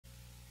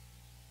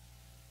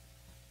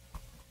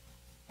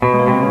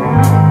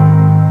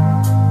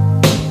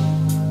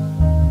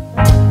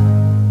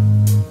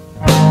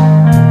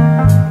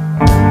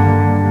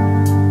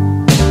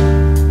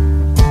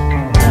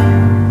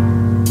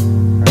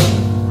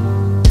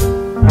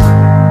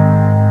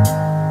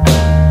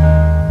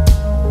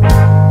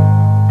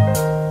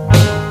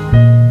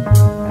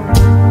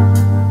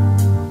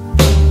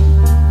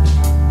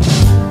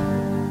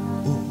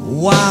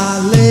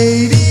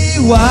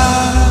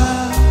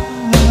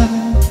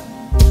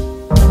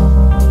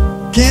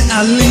Can't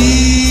I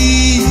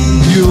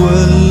leave you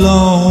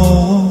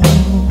alone?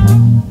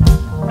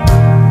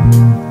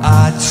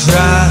 I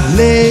try,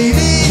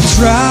 lady,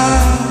 try,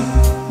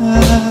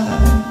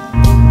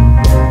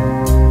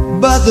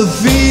 but the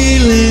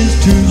feeling's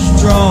too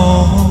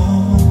strong.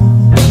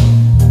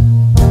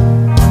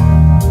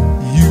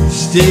 You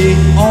stay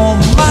on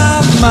my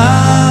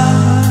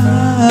mind.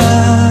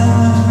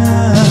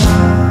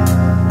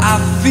 I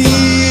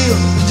feel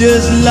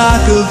just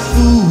like a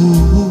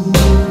fool.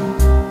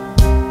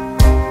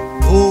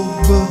 Oh,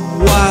 but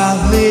why,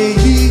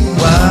 lady,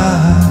 why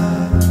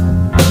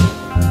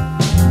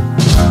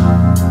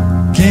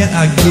can't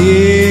I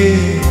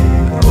get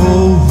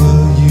over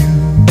you?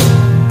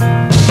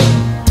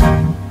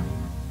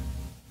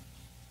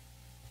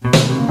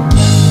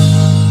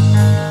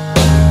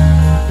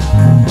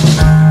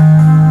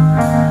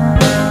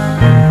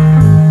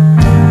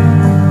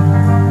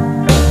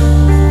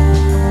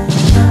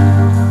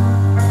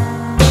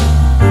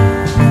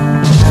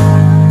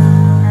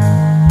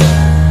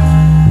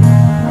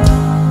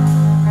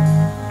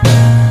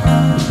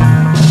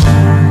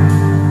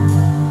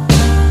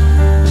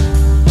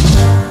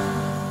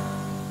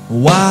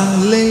 Why,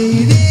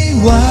 lady,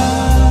 why?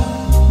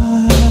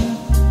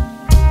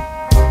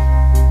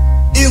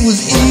 It was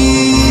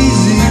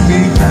easy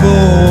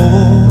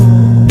before.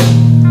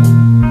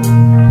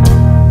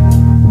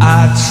 I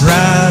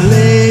try,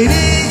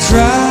 lady,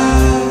 try.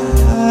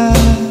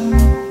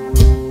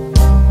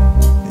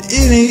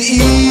 It ain't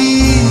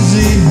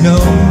easy no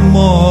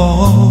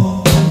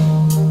more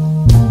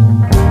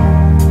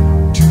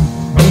to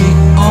be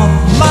on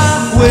my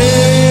way.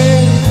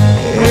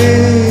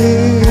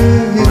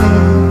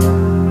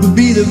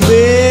 Be the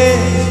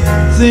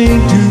best thing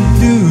to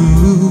do.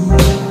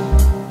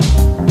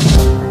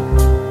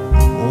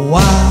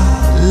 Why,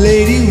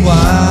 lady,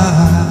 why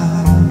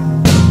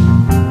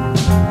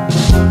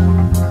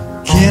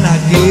can I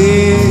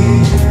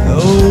get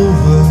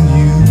over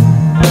you?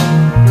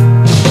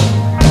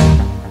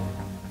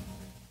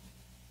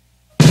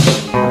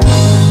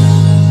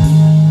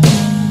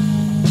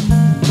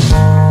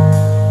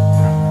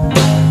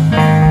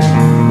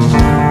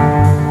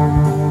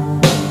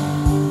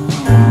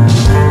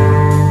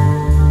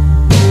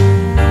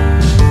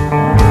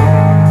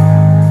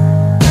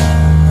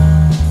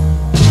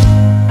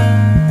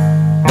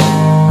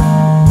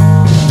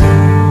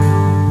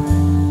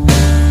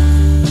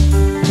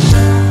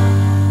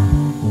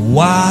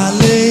 Why,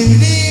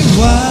 lady,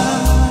 why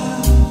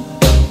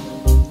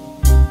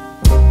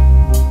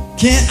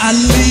can't I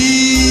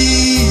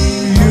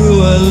leave you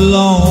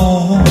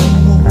alone?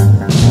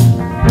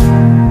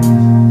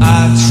 I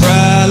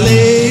try,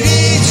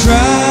 lady,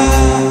 try,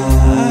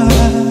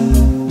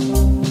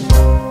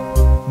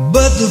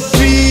 but the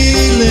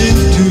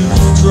feeling's too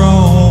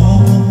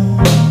strong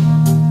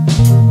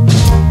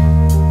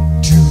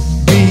to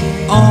be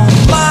on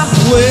my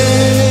way.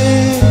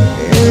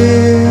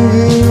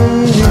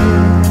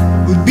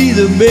 Be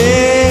the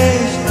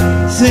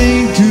best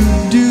thing to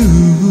do.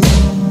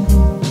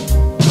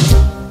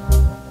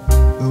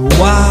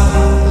 Why,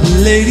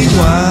 lady,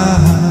 why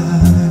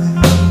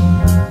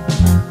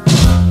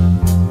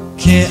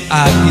can't I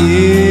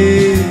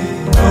get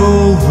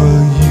over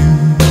you?